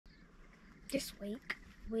This week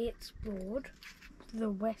we explored the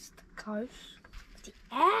west coast of the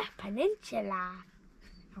Eyre Peninsula.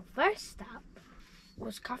 Our first stop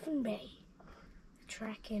was Coffin Bay. The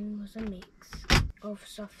trek-in was a mix of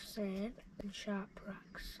soft sand and sharp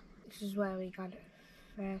rocks. This is where we got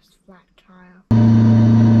our first flat tire.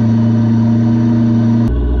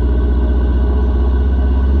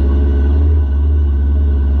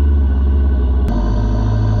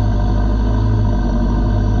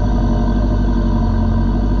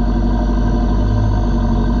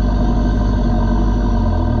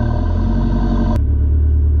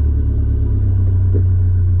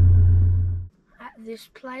 This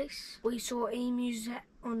place, we saw emus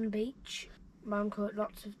on the beach. Mum caught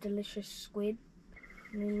lots of delicious squid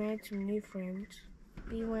and we made some new friends.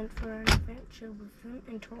 We went for an adventure with them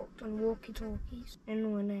and talked on walkie-talkies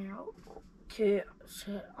and went out to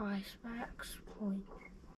Sir Iceberg's Point.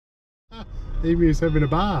 Emu's having a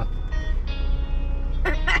bath.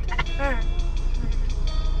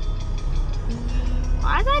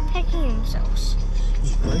 Why are they pecking themselves?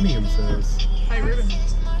 Cleaning themselves. Hey, Ruben.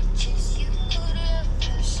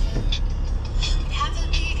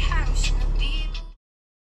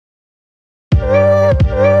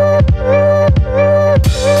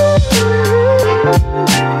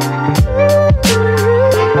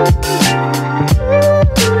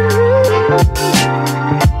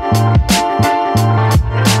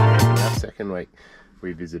 Second week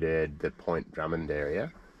we visited the Point Drummond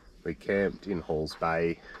area. We camped in Halls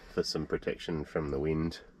Bay for some protection from the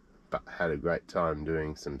wind, but had a great time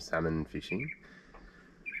doing some salmon fishing.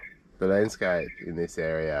 The landscape in this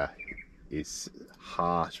area is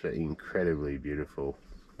harsh but incredibly beautiful.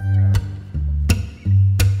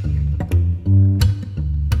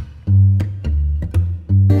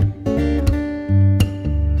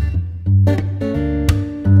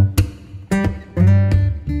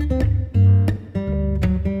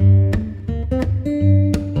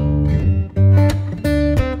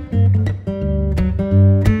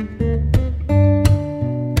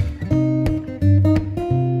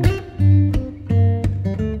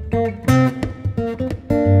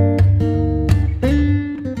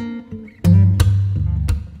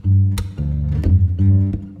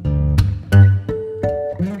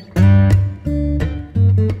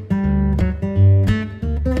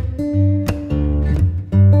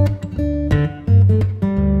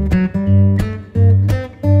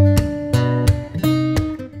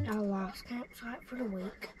 For the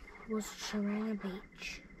week was Sheringa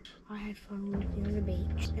Beach. I had fun walking on the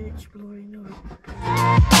beach and exploring the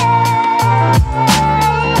rock.